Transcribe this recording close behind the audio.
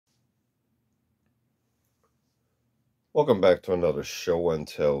Welcome back to another show and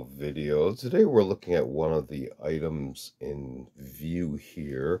tell video. Today we're looking at one of the items in view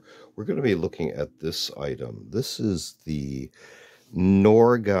here. We're going to be looking at this item. This is the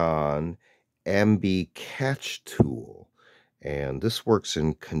NORGON Ambi catch tool. And this works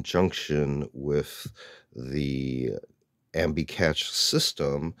in conjunction with the Ambi catch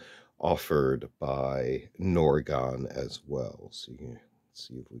system offered by NORGON as well. So you can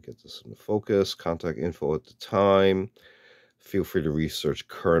see if we get this into focus. Contact info at the time. Feel free to research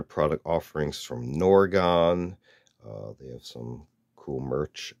current product offerings from NORGON. They have some cool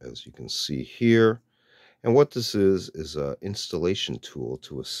merch, as you can see here. And what this is an installation tool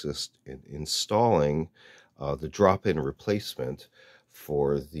to assist in installing the drop-in replacement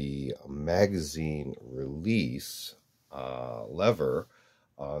for the magazine release lever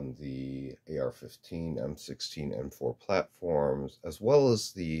on the AR15, M16, M4 platforms, as well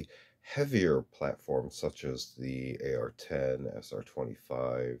as the heavier platforms such as the AR10,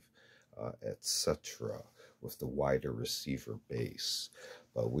 SR25, etc., with the wider receiver base.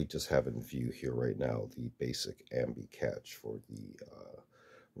 But we just have in view here right now the basic Ambi catch for the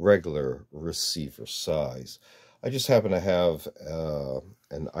regular receiver size. I just happen to have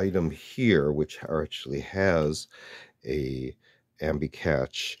an item here which actually has a Ambi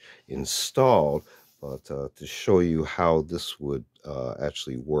catch installed, but to show you how this would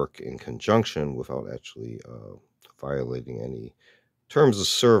actually work in conjunction without actually violating any terms of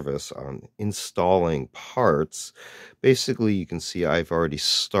service on installing parts. Basically, you can see I've already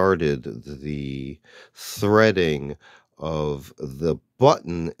started the threading of the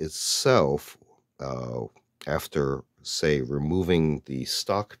button itself after, say, removing the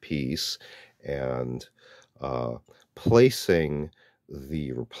stock piece and placing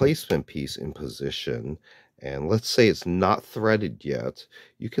the replacement piece in position. And let's say it's not threaded yet,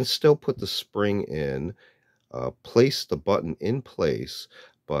 you can still put the spring in, place the button in place,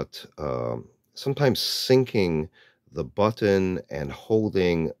 but sometimes sinking the button and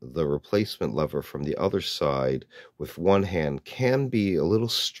holding the replacement lever from the other side with one hand can be a little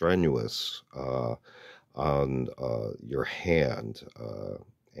strenuous on your hand,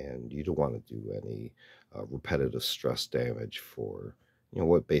 and you don't want to do any repetitive stress damage for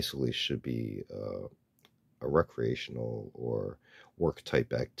what basically should be a recreational or work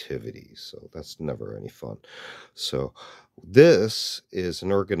type activity. So that's never any fun. So this is an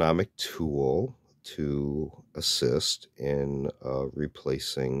ergonomic tool to assist in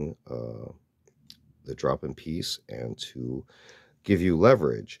replacing the drop-in piece and to give you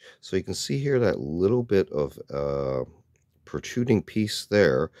leverage. So you can see here that little bit of protruding piece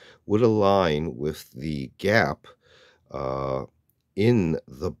there would align with the gap in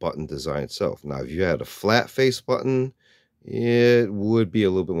the button design itself. Now, if you had a flat face button, it would be a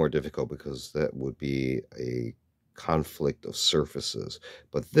little bit more difficult because that would be a conflict of surfaces.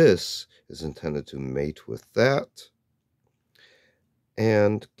 But this is intended to mate with that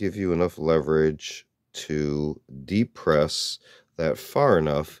and give you enough leverage to depress that far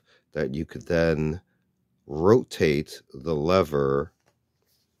enough that you could then rotate the lever,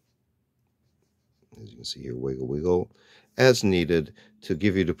 as you can see here, wiggle, wiggle, as needed to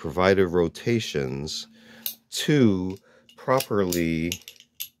give you the provided rotations to properly,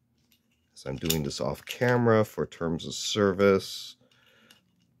 as I'm doing this off camera for terms of service,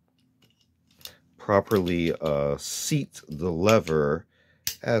 properly seat the lever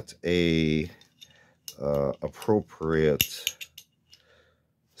at a appropriate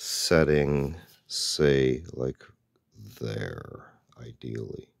setting, say like there,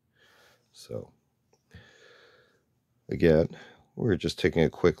 ideally. So again, we're just taking a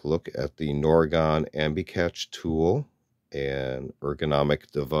quick look at the NORGON Ambi catch tool and ergonomic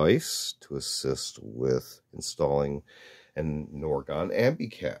device to assist with installing an NORGON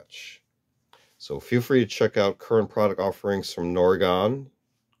Ambi catch. So feel free to check out current product offerings from NORGON,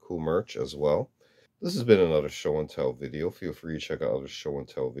 cool merch as well. This has been another show and tell video. Feel free to check out other show and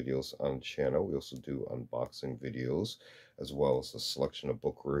tell videos on the channel. We also do unboxing videos, as well as a selection of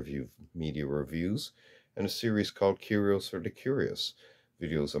book review, media reviews, and a series called Curios for the Curious.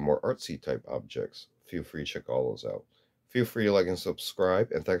 Videos on more artsy type objects. Feel free to check all those out. Feel free to like and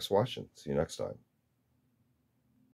subscribe, and thanks for watching. See you next time.